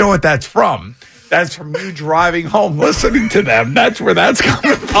 and you know what that's from? That's from you driving home, listening to them. That's where that's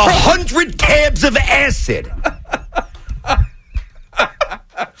coming from. 100 tabs of acid.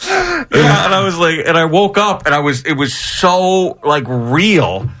 Yeah, and I was like, and I woke up, and it was so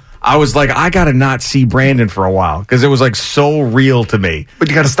real. I was like, I got to not see Brandon for a while because it was so real to me. But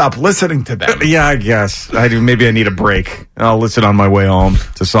you got to stop listening to them. Yeah, I guess I do. Maybe I need a break. I'll listen on my way home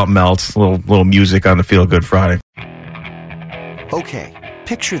to something else. A little music on the Feel Good Friday. Okay,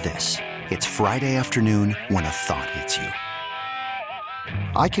 picture this. It's Friday afternoon when a thought hits you.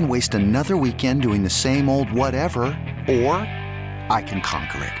 I can waste another weekend doing the same old whatever, or I can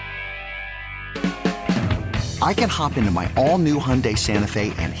conquer it. I can hop into my all-new Hyundai Santa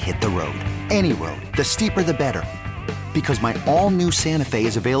Fe and hit the road. Any road. The steeper, the better. Because my all-new Santa Fe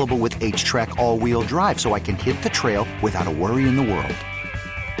is available with H-Track all-wheel drive, so I can hit the trail without a worry in the world.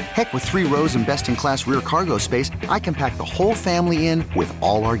 Heck, with 3 rows and best-in-class rear cargo space, I can pack the whole family in with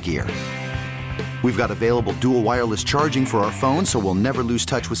all our gear. We've got available dual wireless charging for our phones, so we'll never lose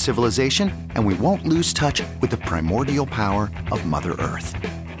touch with civilization, and we won't lose touch with the primordial power of Mother Earth.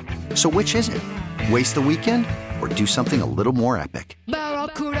 So which is it? Waste the weekend or do something a little more epic?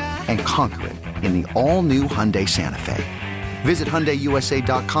 And conquer it in the all-new Hyundai Santa Fe. Visit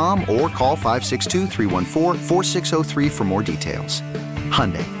HyundaiUSA.com or call 562-314-4603 for more details.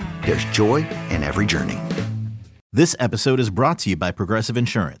 Hyundai, there's joy in every journey. This episode is brought to you by Progressive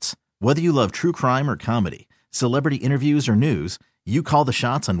Insurance. Whether you love true crime or comedy, celebrity interviews or news, you call the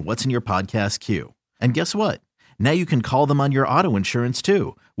shots on what's in your podcast queue. And guess what? Now you can call them on your auto insurance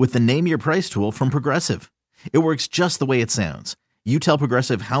too with the Name Your Price tool from Progressive. It works just the way it sounds. You tell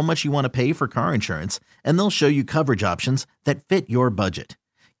Progressive how much you want to pay for car insurance, and they'll show you coverage options that fit your budget.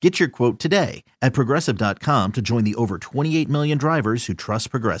 Get your quote today at Progressive.com to join the over 28 million drivers who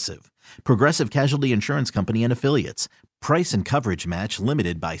trust Progressive. Progressive Casualty Insurance Company and Affiliates. Price and coverage match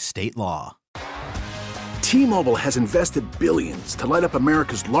limited by state law. T-Mobile has invested billions to light up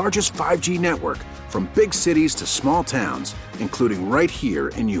America's largest 5G network, from big cities to small towns, including right here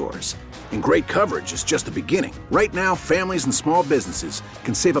in yours. And great coverage is just the beginning. Right now, families and small businesses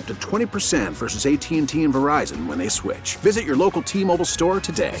can save up to 20% versus AT&T and Verizon when they switch. Visit your local T-Mobile store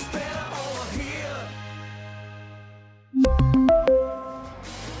today.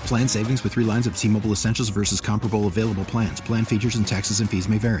 Plan savings with 3 lines of T-Mobile Essentials versus comparable available plans. Plan features and taxes and fees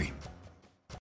may vary.